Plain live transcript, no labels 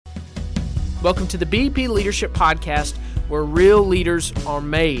Welcome to the BP Leadership Podcast, where real leaders are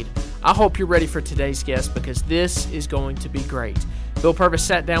made. I hope you're ready for today's guest because this is going to be great. Bill Purvis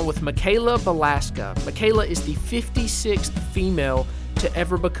sat down with Michaela Balaska. Michaela is the 56th female to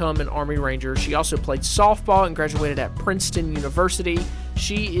ever become an Army Ranger. She also played softball and graduated at Princeton University.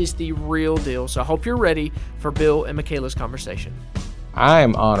 She is the real deal. So I hope you're ready for Bill and Michaela's conversation. I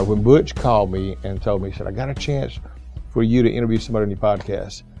am honored. When Butch called me and told me, he said, I got a chance for you to interview somebody on your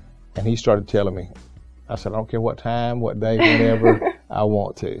podcast. And he started telling me. I said, I don't care what time, what day, whenever I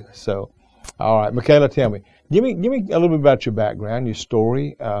want to. So, all right, Michaela, tell me. Give me a little bit about your background, your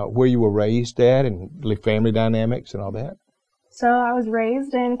story, where you were raised at, and family dynamics and all that. So I was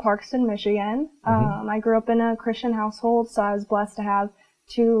raised in Clarkston, Michigan. I grew up in a Christian household, so I was blessed to have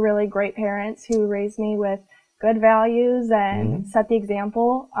two really great parents who raised me with good values and set the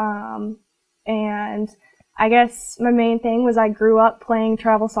example. And I guess my main thing was I grew up playing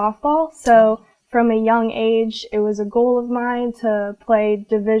travel softball. So from a young age, it was a goal of mine to play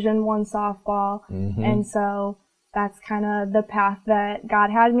Division I softball. And so that's kind of the path that God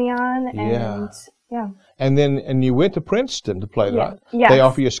had me on. And yeah. And you went to Princeton to play, right? Yes. They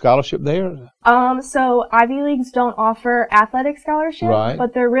offer you a scholarship there? So Ivy Leagues don't offer athletic scholarship,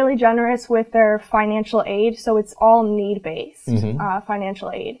 but they're really generous with their financial aid. So it's all need-based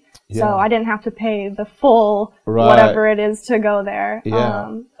financial aid. Yeah. So I didn't have to pay the full whatever it is to go there.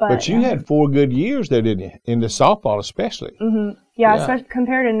 Yeah. But you had 4 good years there, didn't you? In the softball especially. Yeah, especially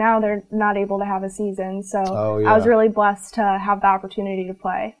compared to now, they're not able to have a season. So I was really blessed to have the opportunity to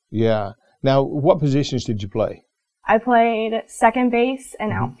play. Yeah. Now, what positions did you play? I played second base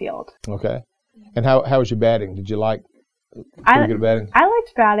and outfield. Okay. And how was your batting? Did you like pretty good batting? I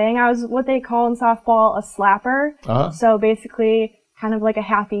liked batting. I was what they call in softball a slapper. So basically kind of like a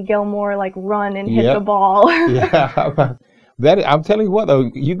Happy Gilmore, like run and hit the ball. Yeah. I'm telling you what,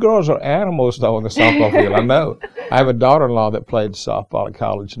 though, you girls are animals, though, on the softball field. I know. I have a daughter-in-law that played softball at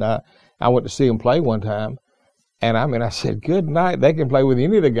college, and I went to see them play one time. And I said, good night. They can play with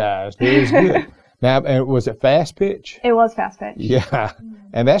any of the guys. They're as good. Now, and was it fast pitch? It was fast pitch. Yeah.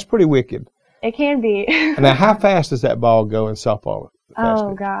 And that's pretty wicked. It can be. Now, how fast does that ball go in softball?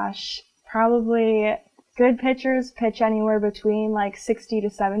 Gosh. Probably good pitchers pitch anywhere between like 60 to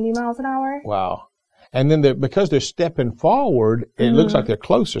 70 miles an hour. Wow. And then because they're stepping forward, it looks like they're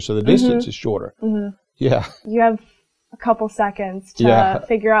closer, so the distance is shorter. Yeah. You have a couple seconds to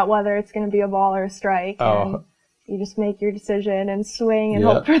figure out whether it's going to be a ball or a strike. And you just make your decision and swing and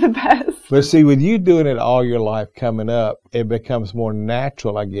hope for the best. But see, with you doing it all your life coming up, it becomes more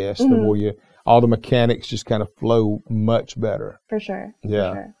natural, I guess, the more all the mechanics just kind of flow much better. For sure. Yeah.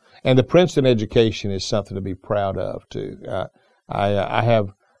 For sure. And the Princeton education is something to be proud of, too. I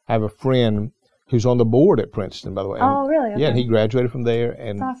have a friend who's on the board at Princeton, by the way. Oh, really? Okay. Yeah, and he graduated from there.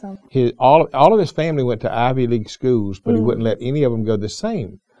 And that's awesome. All of his family went to Ivy League schools, but he wouldn't let any of them go the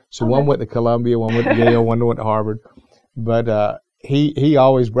same. So one went to Columbia, one went to Yale, one went to Harvard. But he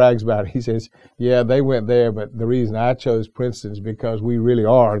always brags about it. He says, yeah, they went there, but the reason I chose Princeton is because we really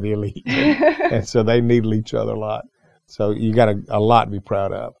are the elite. And so they needle each other a lot. So you got a lot to be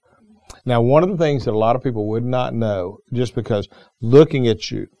proud of. Now, one of the things that a lot of people would not know, just because looking at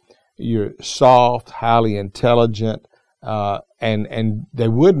you, you're soft, highly intelligent, and they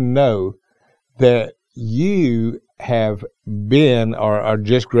wouldn't know that you have been or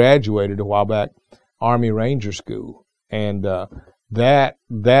just graduated a while back Army Ranger School, and that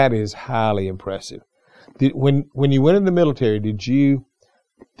is highly impressive. When you went in the military, did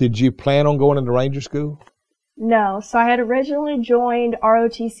you plan on going into Ranger School? No. So I had originally joined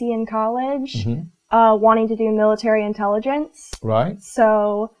ROTC in college, wanting to do military intelligence. Right.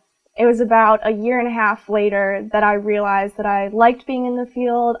 So it was about a year and a half later that I realized that I liked being in the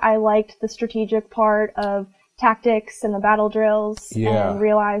field. I liked the strategic part of tactics and the battle drills, and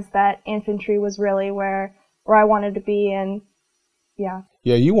realized that infantry was really where I wanted to be. And yeah,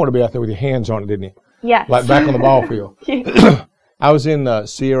 you want to be out there with your hands on it, didn't you? Yes. Like back on the ball field. I was in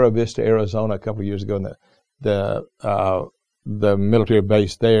Sierra Vista, Arizona a couple of years ago, and the military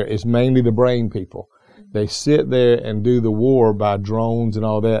base there is mainly the brain people. They sit there and do the war by drones and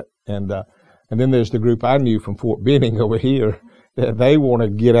all that, and then there's the group I knew from Fort Benning over here that they want to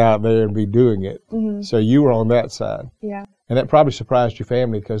get out there and be doing it. So you were on that side. Yeah. And that probably surprised your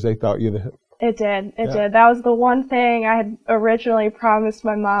family because they thought you the... It did. It did. That was the one thing I had originally promised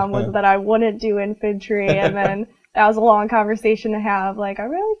my mom was that I wouldn't do infantry, and then that was a long conversation to have. Like, I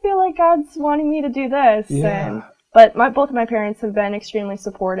really feel like God's wanting me to do this. Yeah. But both of my parents have been extremely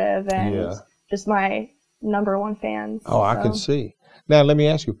supportive and just my number one fans. Oh, I can see. Now, let me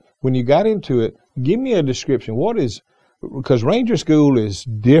ask you, when you got into it, give me a description. What is because Ranger School is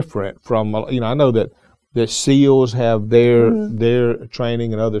different from, I know that SEALs have their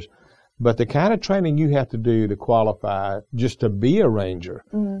training and others, but the kind of training you have to do to qualify just to be a Ranger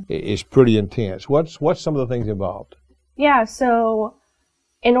is pretty intense. What's some of the things involved? Yeah, so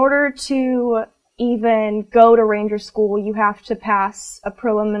in order to even go to Ranger School, you have to pass a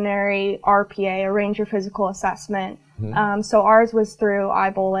preliminary RPA, a Ranger Physical Assessment. So ours was through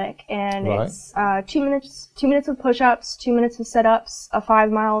iBolic, and it's 2 minutes of push-ups, 2 minutes of sit-ups, a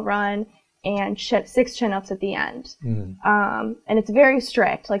 5-mile run, and 6 chin-ups at the end. And it's very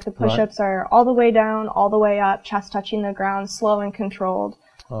strict. Like the push-ups are all the way down, all the way up, chest touching the ground, slow and controlled.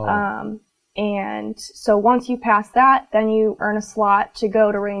 And so once you pass that, then you earn a slot to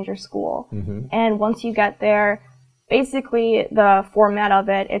go to Ranger School. And once you get there, basically the format of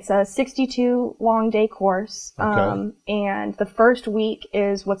it, it's a 62 long day course. And the first week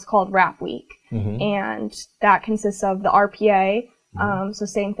is what's called Rap Week. And that consists of the RPA. So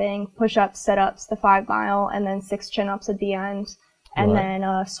same thing, push-ups, sit-ups, the 5-mile, and then 6 chin-ups at the end. And then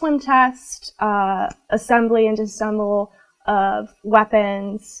a swim test, assembly and disassemble of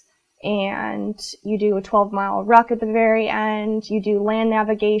weapons, and you do a 12-mile ruck at the very end. You do land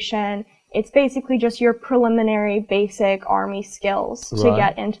navigation. It's basically just your preliminary basic Army skills to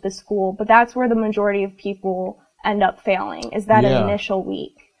get into the school. But that's where the majority of people end up failing, is that initial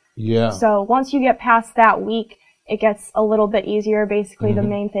week. So once you get past that week, it gets a little bit easier. Basically, the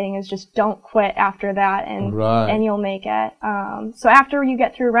main thing is just don't quit after that, and you'll make it. So after you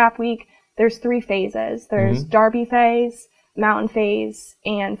get through Rap Week, there's 3 phases. There's Derby phase, Mountain phase,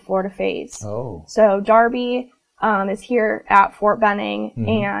 and Florida phase. So Derby is here at Fort Benning,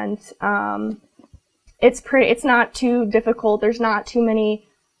 and it's not too difficult. There's not too many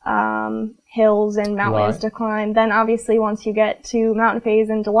hills and mountains to climb. Then obviously once you get to Mountain phase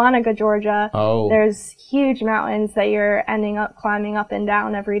in Dahlonega, Georgia, there's huge mountains that you're ending up climbing up and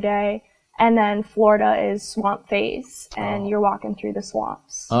down every day. And then Florida is swamp phase, and you're walking through the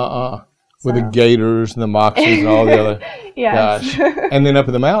swamps. With the gators and the moccasins and all the other. Gosh. And then up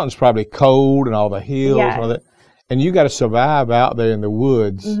in the mountains, probably cold and all the hills and all that. And you got to survive out there in the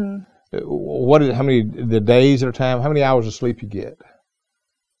woods. How many the days at a time? How many hours of sleep you get?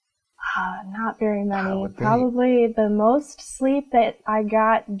 Not very many. Probably the most sleep that I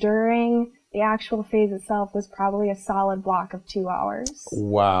got during the actual phase itself was probably a solid block of 2 hours.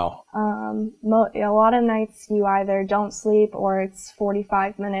 Wow. A lot of nights you either don't sleep or it's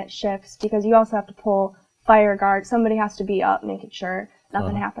 45-minute shifts, because you also have to pull fire guard. Somebody has to be up making sure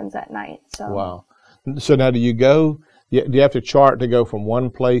nothing happens at night. So. Wow. So now do you have to chart to go from one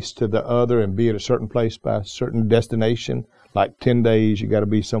place to the other and be at a certain place by a certain destination? Like 10 days, you got to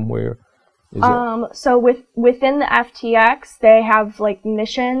be somewhere? So within the FTX, they have like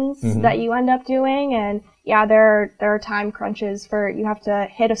missions that you end up doing, and there are time crunches for, you have to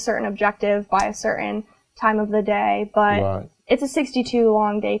hit a certain objective by a certain time of the day, but it's a 62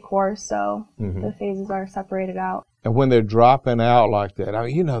 long day course, so the phases are separated out. And when they're dropping out like that, I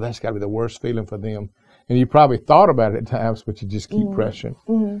mean, that's got to be the worst feeling for them. And you probably thought about it at times, but you just keep pressing.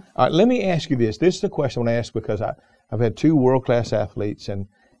 All right, let me ask you this. This is the question I want to ask, because I've had 2 world-class athletes, and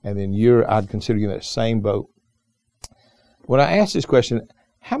then I'd consider you in that same boat. When I ask this question,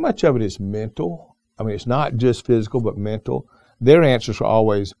 how much of it is mental? I mean, it's not just physical, but mental. Their answers are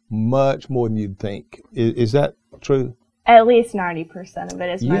always much more than you'd think. Is that true? At least 90% of it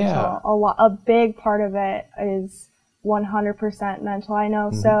is mental. A big part of it is 100% mental. I know.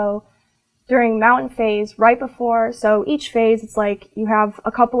 So during mountain phase, right before, so each phase, it's like you have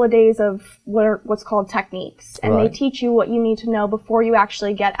a couple of days of what's called techniques, and they teach you what you need to know before you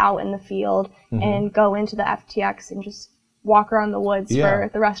actually get out in the field and go into the FTX and just walk around the woods for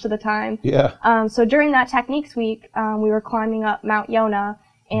the rest of the time. So during that techniques week, we were climbing up Mount Yonah,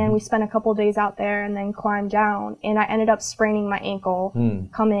 and we spent a couple of days out there and then climbed down, and I ended up spraining my ankle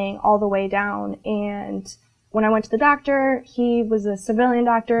coming all the way down. And when I went to the doctor, he was a civilian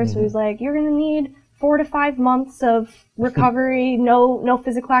doctor, so he was like, you're going to need 4 to 5 months of recovery, no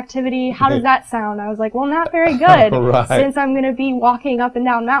physical activity. How does that sound? I was like, well, not very good, since I'm going to be walking up and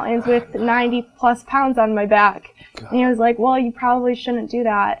down mountains with 90 plus pounds on my back. And he was like, well, you probably shouldn't do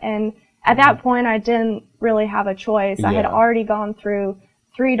that. And at that point, I didn't really have a choice. I had already gone through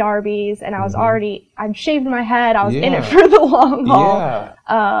 3 derbies, and I was I'd shaved my head. I was in it for the long haul.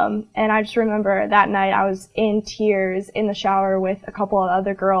 And I just remember that night I was in tears in the shower with a couple of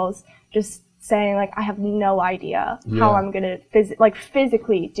other girls, just saying, like, I have no idea how I'm going to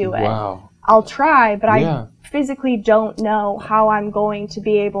physically do it. I'll try, but I physically don't know how I'm going to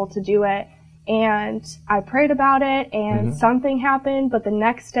be able to do it. And I prayed about it, and something happened, but the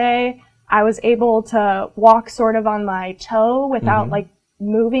next day I was able to walk sort of on my toe without like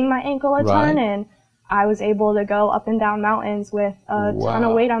moving my ankle a ton, and I was able to go up and down mountains with a ton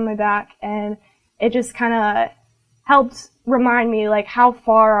of weight on my back, and it just kind of helped remind me like how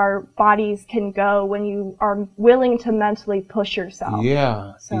far our bodies can go when you are willing to mentally push yourself.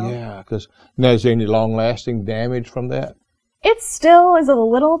 Yeah, because now is there any long-lasting damage from that? It still is a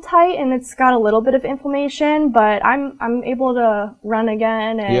little tight, and it's got a little bit of inflammation, but I'm able to run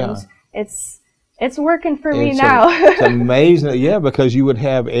again, and it's working for me now. It's amazing, because you would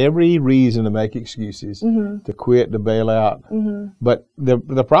have every reason to make excuses, to quit, to bail out. But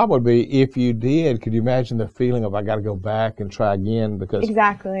the problem would be if you did, could you imagine the feeling of I got to go back and try again? Because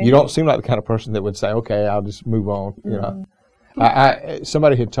you don't seem like the kind of person that would say, okay, I'll just move on. You know,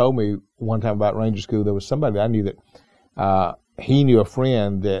 somebody had told me one time about Ranger School. There was somebody that I knew that. He knew a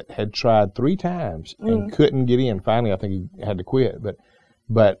friend that had tried 3 times and couldn't get in. Finally, I think he had to quit.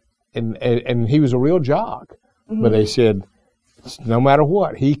 But he was a real jock. But they said no matter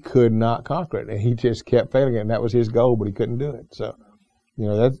what, he could not conquer it, and he just kept failing it. And that was his goal, but he couldn't do it. So, you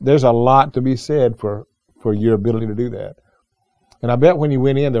know, there's a lot to be said for your ability to do that. And I bet when you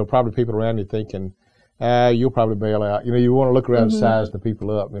went in, there were probably people around you thinking, you'll probably bail out. You know, you want to look around and size the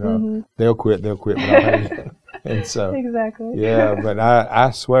people up. You know, they'll quit, but I'll hang in. And so, but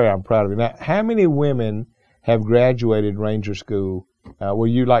I swear I'm proud of you. Now, how many women have graduated Ranger School? Were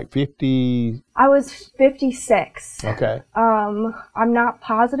you like 50? I was 56. Okay. I'm not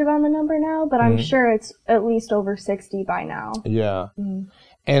positive on the number now, but I'm sure it's at least over 60 by now. Yeah.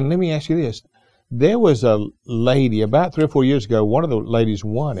 And let me ask you this. There was a lady about 3 or 4 years ago, one of the ladies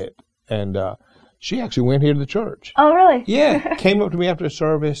won it, and she actually went here to the church. Oh, really? Yeah. Came up to me after the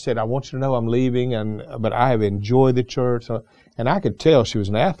service, said, I want you to know I'm leaving, but I have enjoyed the church. And I could tell she was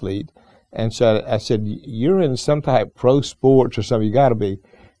an athlete. And so I said, you're in some type of pro sports or something. You got to be.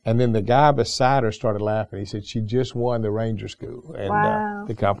 And then the guy beside her started laughing. He said, she just won the Ranger School and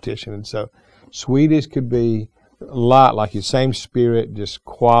the competition. And so sweet as could be, a lot like your same spirit, just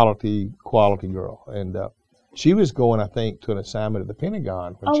quality girl. And she was going, I think, to an assignment at the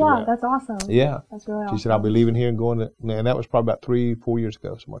Pentagon. Oh, wow. That's awesome. Yeah. That's really awesome. She said, I'll be leaving here and going to, and that was probably about 3-4 years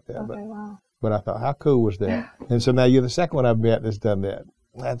ago, something like that. Okay, wow. But I thought, how cool was that? And so now you're the second one I've met that's done that.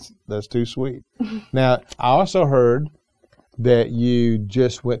 That's too sweet. Now, I also heard that you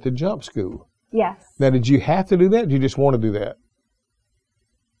just went to jump school. Yes. Now, did you have to do that? Or did you just want to do that?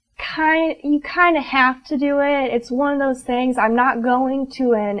 You kind of have to do it. It's one of those things. I'm not going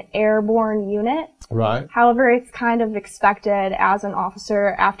to an airborne unit. Right. However, it's kind of expected as an officer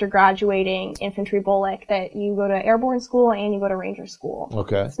after graduating infantry BOLC that you go to airborne school and you go to Ranger school.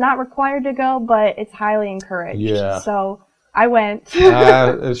 Okay. It's not required to go, but it's highly encouraged. Yeah. So I went.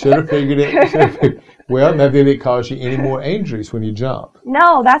 I should have figured it. Well, now did it cause you any more injuries when you jump?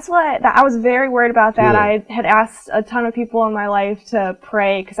 No, I was very worried about that. Good. I had asked a ton of people in my life to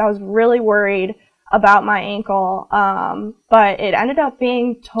pray because I was really worried about my ankle. But it ended up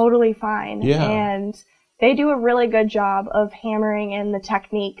being totally fine. Yeah. And they do a really good job of hammering in the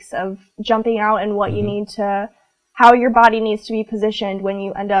techniques of jumping out and what you need to, how your body needs to be positioned when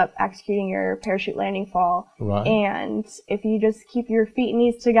you end up executing your parachute landing fall. Right. And if you just keep your feet and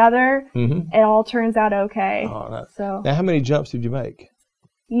knees together, it all turns out okay. So now, how many jumps did you make?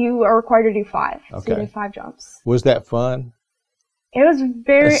 You are required to do 5. Okay. So you did 5 jumps. Was that fun? It was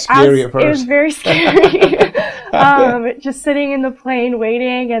very scary at first. It was very scary. Just sitting in the plane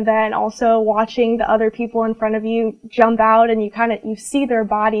waiting, and then also watching the other people in front of you jump out, and you see their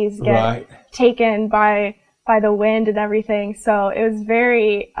bodies get taken by the wind and everything. So it was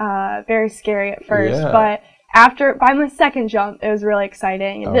very, very scary at first, but by my second jump, it was really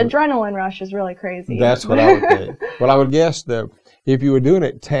exciting. The adrenaline rush is really crazy. That's what I would think. Well, I would guess that if you were doing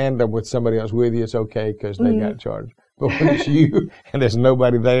it tandem with somebody else with you, it's okay because they got charged. But when it's you and there's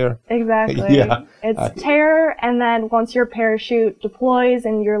nobody there. Exactly. It's terror, and then once your parachute deploys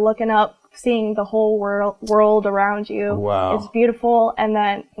and you're looking up, seeing the whole world around you. It's beautiful. And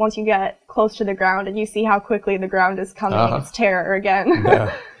then once you get close to the ground and you see how quickly the ground is coming, it's terror again.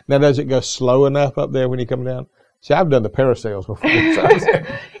 Now, does it go slow enough up there when you come down? See, I've done the parasails before.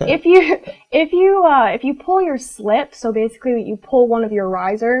 If you pull your slip, so basically you pull one of your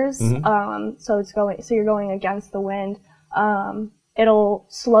risers, so you're going against the wind, it'll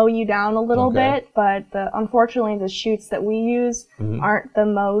slow you down a little bit, but unfortunately the chutes that we use aren't the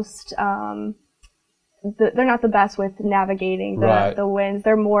most, they're not the best with navigating the winds.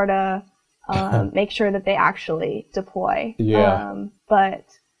 They're more to make sure that they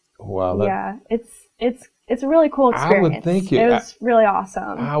it's a really cool experience. I would think it was really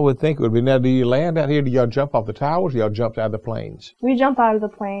awesome. I would think it would be. Now, do you land out here? Do y'all jump off the towers? Or y'all jump out of the planes? We jump out of the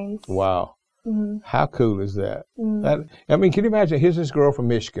planes. Wow. Mm-hmm. How cool is that? Mm-hmm. I mean, can you imagine? Here's this girl from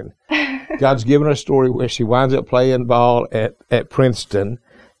Michigan. God's given her a story where she winds up playing ball at Princeton,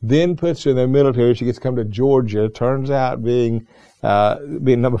 then puts her in the military. She gets to come to Georgia. Turns out being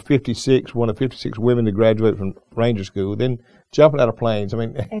number 56, one of 56 women to graduate from Ranger School. Then jumping out of planes. I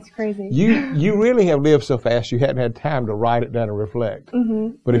mean, it's crazy. You really have lived so fast you hadn't had time to write it down and reflect.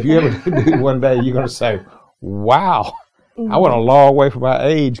 Mm-hmm. But if you ever do one day, you're going to say, "Wow, I went a long way for my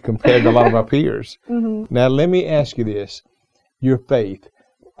age compared to a lot of my peers." Mm-hmm. Now, let me ask you this: your faith.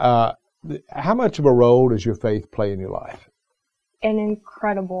 How much of a role does your faith play in your life? An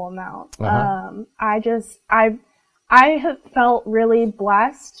incredible amount. Uh-huh. I have felt really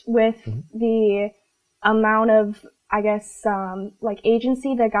blessed with the amount of, I guess, like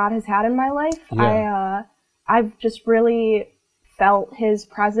agency that God has had in my life. Yeah. I've just really felt His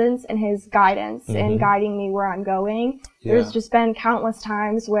presence and His guidance in guiding me where I'm going. Yeah. There's just been countless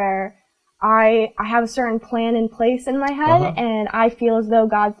times where I have a certain plan in place in my head, and I feel as though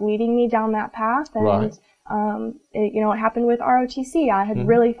God's leading me down that path. And right. It happened with ROTC. I had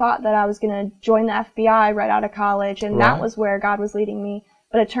really thought that I was going to join the FBI right out of college, and that was where God was leading me.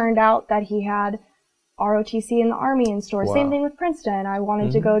 But it turned out that He had ROTC in the Army in store. Wow. Same thing with Princeton. I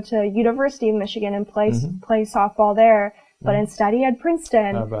wanted to go to University of Michigan and play softball there, but instead He had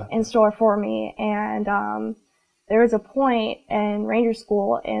Princeton in store for me. And there was a point in Ranger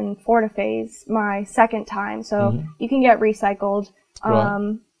School in Florida phase, my second time. So you can get recycled.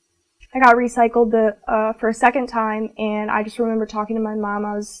 Right. I got recycled for a second time, and I just remember talking to my mom.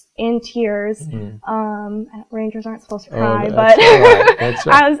 I was in tears. Rangers aren't supposed to cry, but right.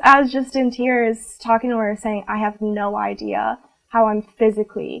 I was just in tears talking to her, saying, I have no idea how I'm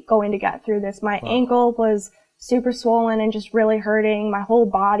physically going to get through this. My ankle was super swollen and just really hurting. My whole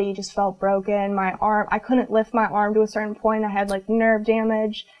body just felt broken. My arm, I couldn't lift my arm to a certain point. I had like nerve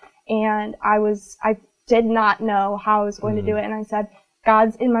damage, and I did not know how I was going to do it. And I said,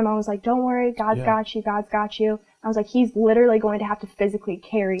 my mom was like, don't worry, God's got you, God's got you. I was like, He's literally going to have to physically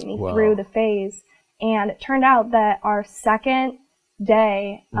carry me through the phase. And it turned out that our second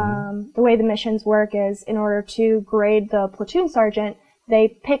day, the way the missions work is, in order to grade the platoon sergeant,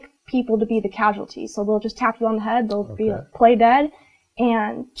 they pick people to be the casualty. So they'll just tap you on the head, they'll be like, play dead.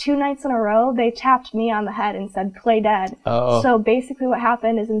 And 2 nights in a row, they tapped me on the head and said, play dead. Uh-oh. So basically what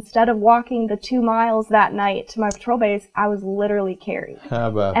happened is, instead of walking the 2 miles that night to my patrol base, I was literally carried. How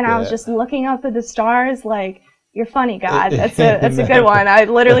about and that? I was just looking up at the stars like, you're funny, God. That's a good one. I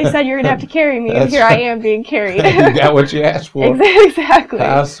literally said you're going to have to carry me, and here I am being carried. You got what you asked for. Exactly.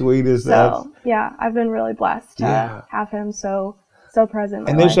 How sweet is that? So, yeah, I've been really blessed to have Him so present in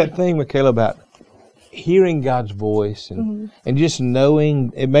my And there's life. that thing, Michaela, about hearing God's voice and just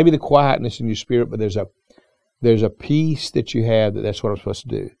knowing, it may be the quietness in your spirit, but there's a peace that you have that's what I'm supposed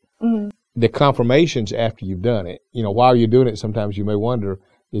to do. The confirmations after you've done it, while you're doing it, sometimes you may wonder,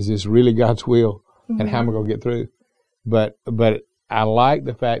 is this really God's will, and how am I going to get through? But I like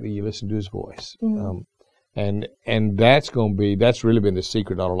the fact that you listen to His voice, and that's really been the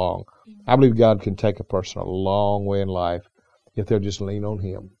secret all along. I believe God can take a person a long way in life if they'll just lean on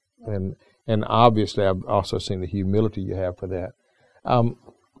Him. And obviously, I've also seen the humility you have for that.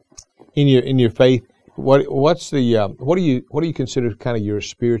 In your faith, what do you consider kind of your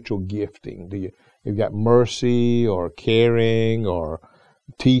spiritual gifting? You've got mercy or caring or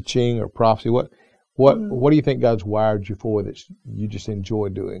teaching or prophecy? What do you think God's wired you for that you just enjoy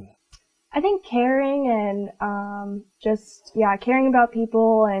doing? I think caring and caring about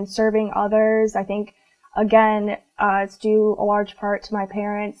people and serving others. I think, again, it's due a large part to my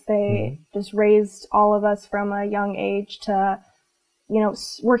parents. They just raised all of us from a young age to,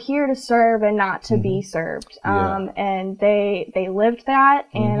 we're here to serve and not to be served. And they lived that,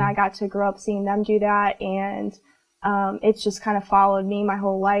 and I got to grow up seeing them do that, and it's just kind of followed me my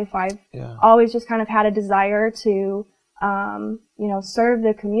whole life. I've always just kind of had a desire to, serve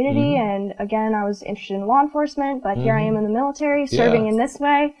the community. And again, I was interested in law enforcement, but here I am in the military serving in this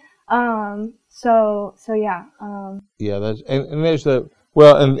way. That's and there's and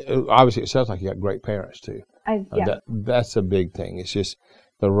obviously it sounds like you got great parents too. That's a big thing. It's just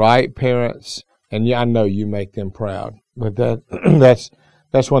the right parents, and I know you make them proud. But that's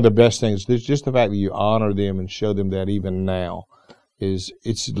one of the best things. There's just the fact that you honor them and show them that even now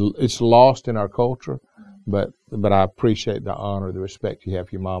it's lost in our culture. But I appreciate the honor, the respect you have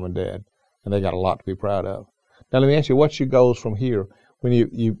for your mom and dad, and they got a lot to be proud of. Now let me ask you, what's your goals from here? When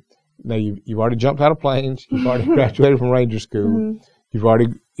you've already jumped out of planes, you've already graduated from Ranger School, you've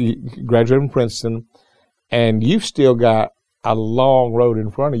already graduated from Princeton, and you've still got a long road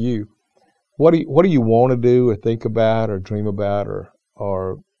in front of you. What do you want to do or think about or dream about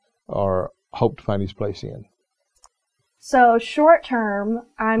or hope to find his place in? So short term,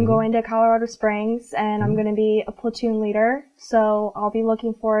 I'm going to Colorado Springs, and I'm going to be a platoon leader. So I'll be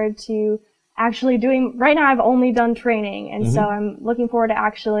looking forward to actually doing, right now I've only done training, and so I'm looking forward to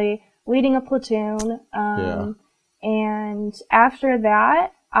actually leading a platoon. And after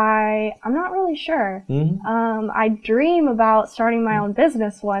that, I'm not really sure. I dream about starting my own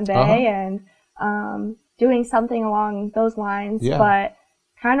business one day and doing something along those lines, but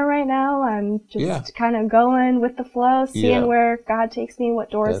kind of right now I'm just kind of going with the flow, seeing where God takes me, what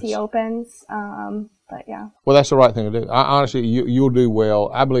doors he opens. But yeah. Well, that's the right thing to do. Honestly, you'll do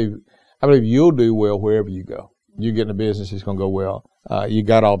well. I believe you'll do well wherever you go. You get in a business, it's going to go well. You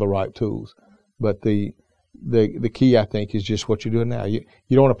got all the right tools, but the key, I think, is just what you're doing now. You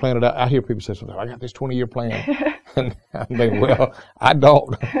don't want to plan it out. I hear people say, I got this 20-year plan. And I'm thinking, well, I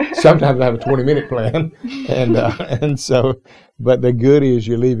don't. Sometimes I have a 20-minute plan. And so, but the good is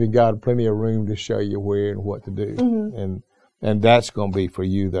you're leaving God plenty of room to show you where and what to do. And that's going to be for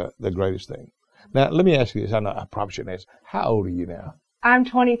you the greatest thing. Now, let me ask you this. I probably shouldn't ask. How old are you now? I'm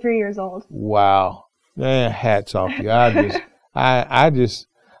 23 years old. Wow. Hats off to you. I just,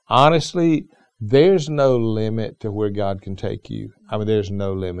 honestly, there's no limit to where God can take you. I mean, there's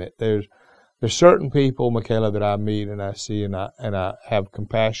no limit. There's certain people, Michaela, that I meet and I see and I have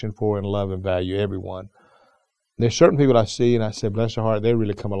compassion for and love and value everyone. There's certain people I see and I say, bless their heart, they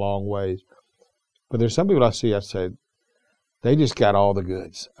really come a long ways. But there's some people I see, I say, they just got all the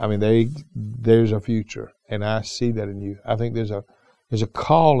goods. I mean, there's a future, and I see that in you. I think there's a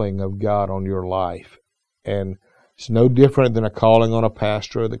calling of God on your life, and it's no different than a calling on a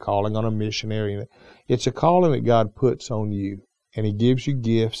pastor or the calling on a missionary. It's a calling that God puts on you, and he gives you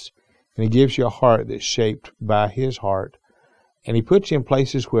gifts, and he gives you a heart that's shaped by his heart, and he puts you in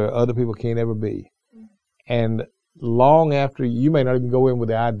places where other people can't ever be. And long after, you may not even go in with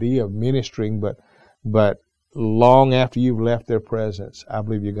the idea of ministering, but long after you've left their presence, I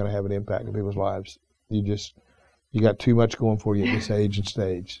believe you're going to have an impact in people's lives. You got too much going for you at this age and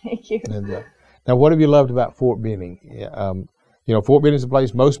stage. Thank you. And, now, what have you loved about Fort Benning? Fort Benning is a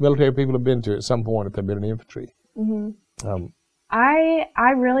place most military people have been to at some point if they've been in infantry. I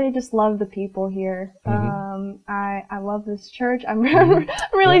really just love the people here. I love this church. I'm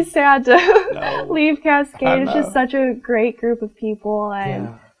really sad to leave Cascade. It's just such a great group of people,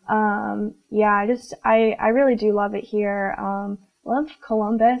 and I really do love it here. Love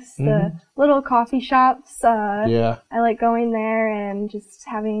Columbus, the little coffee shops. I like going there and just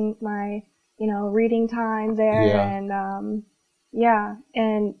having my reading time there, and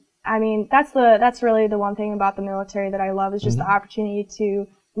and I mean that's really the one thing about the military that I love is just the opportunity to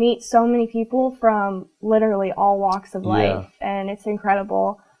meet so many people from literally all walks of life, and it's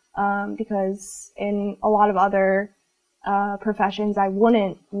incredible because in a lot of other professions I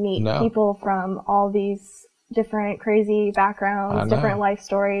wouldn't meet people from all these different crazy backgrounds, different life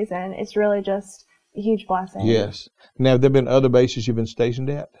stories, and it's really just a huge blessing. Yes. Now, have there been other bases you've been stationed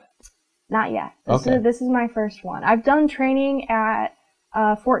at? Not yet. This is my first one. I've done training at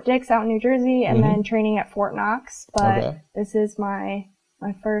Fort Dix out in New Jersey, and then training at Fort Knox, but this is my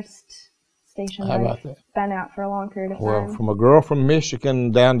first station that I've been at for a long period of time. Well, from a girl from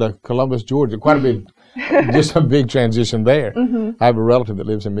Michigan down to Columbus, Georgia, quite a big, just a big transition there. I have a relative that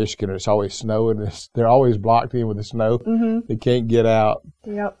lives in Michigan, and it's always snowing. They're always blocked in with the snow. They can't get out.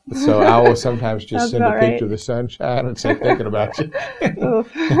 Yep. So I always sometimes just send a picture of the sunshine and say, thinking about you.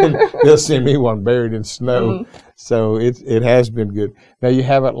 And they'll send me one buried in snow. So it has been good. Now, you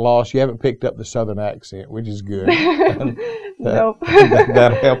haven't picked up the Southern accent, which is good. Nope.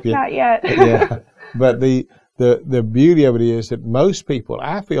 That'll help you. Not yet. Yeah. But the beauty of it is that most people,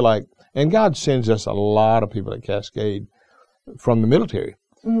 I feel like, and God sends us a lot of people at Cascade from the military.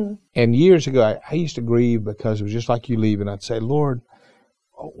 And years ago, I used to grieve because it was just like you leaving. I'd say, Lord,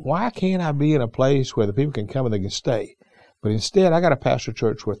 why can't I be in a place where the people can come and they can stay? But instead, I got to pastor a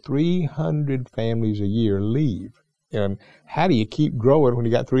church where 300 families a year leave. And how do you keep growing when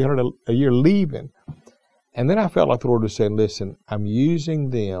you got 300 a year leaving? And then I felt like the Lord was saying, listen, I'm using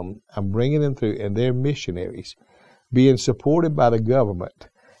them, I'm bringing them through, and they're missionaries, being supported by the government.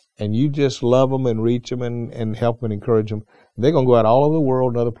 And you just love them and reach them and help them and encourage them. They're going to go out all over the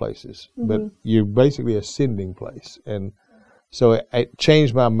world and other places. But you're basically a sending place. And so it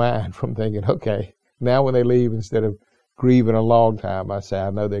changed my mind from thinking, okay, now when they leave, instead of grieving a long time, I say, I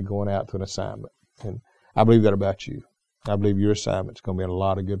know they're going out to an assignment. And I believe that about you. I believe your assignment's going to be in a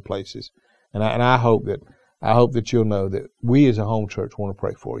lot of good places. And I hope that you'll know that we as a home church want to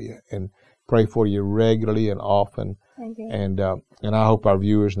pray for you and pray for you regularly and often. Thank you. And I hope our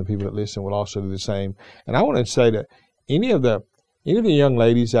viewers and the people that listen will also do the same. And I want to say that any of the young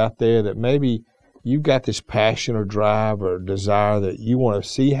ladies out there that maybe you've got this passion or drive or desire that you want to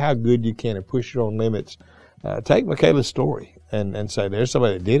see how good you can and push your own limits, take Michaela's story and say, there's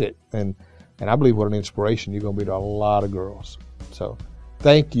somebody that did it. And I believe what an inspiration you're going to be to a lot of girls. So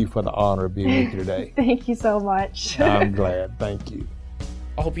thank you for the honor of being with you today. Thank you so much. I'm glad. Thank you.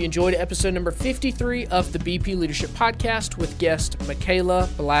 I hope you enjoyed episode number 53 of the BP Leadership Podcast with guest Michaela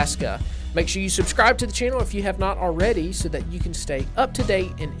Balaska. Make sure you subscribe to the channel if you have not already so that you can stay up to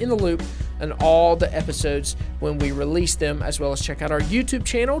date and in the loop on all the episodes when we release them, as well as check out our YouTube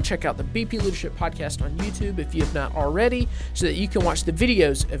channel. Check out the BP Leadership Podcast on YouTube if you have not already, so that you can watch the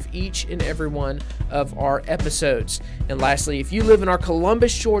videos of each and every one of our episodes. And lastly, if you live in our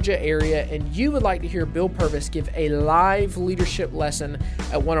Columbus, Georgia area and you would like to hear Bill Purvis give a live leadership lesson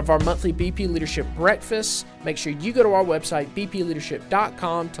at one of our monthly BP Leadership breakfasts, make sure you go to our website,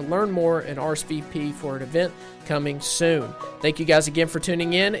 bpleadership.com, to learn more and RSVP for an event coming soon. Thank you guys again for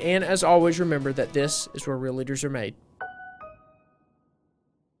tuning in, and as always, remember that this is where real leaders are made.